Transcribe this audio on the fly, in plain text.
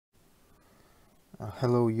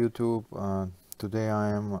Hello YouTube. Today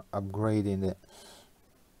I am upgrading the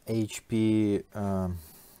HP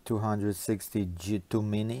 260 G2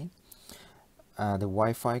 Mini, the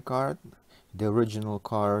Wi-Fi card. The original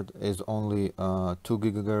card is only 2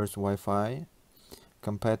 GHz Wi-Fi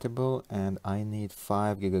compatible, and I need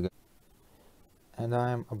 5 GHz. And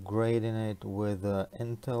I am upgrading it with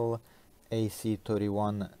Intel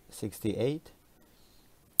AC3168.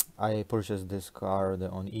 I purchased this card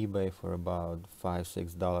on eBay for about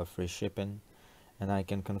 $5-6 free shipping, and I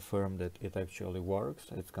can confirm that it actually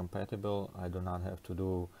works. It's compatible. I do not have to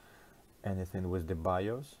do anything with the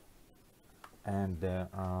BIOS, and the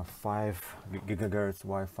 5 GHz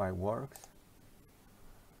Wi-Fi works.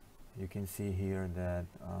 You can see here that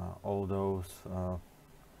all those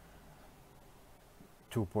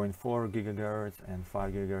 2.4 GHz and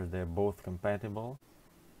 5 GHz, they're both compatible.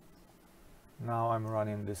 Now I'm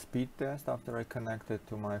running the speed test after I connected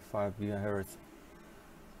to my 5 GHz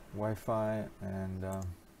Wi-Fi, and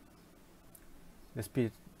the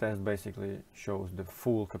speed test basically shows the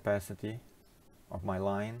full capacity of my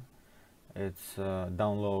line. Its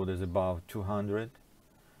download is about 200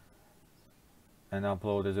 and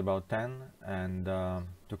upload is about 10, and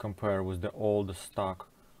to compare with the old stock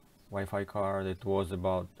Wi-Fi card, it was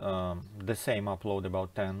about the same upload,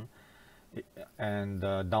 about 10, and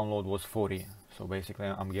download was 40. So basically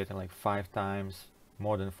I'm getting like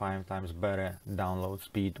more than 5 times better download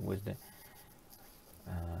speed with the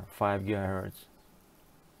 5 GHz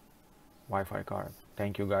Wi-Fi card.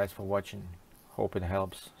 Thank you guys for watching. Hope it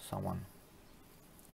helps someone.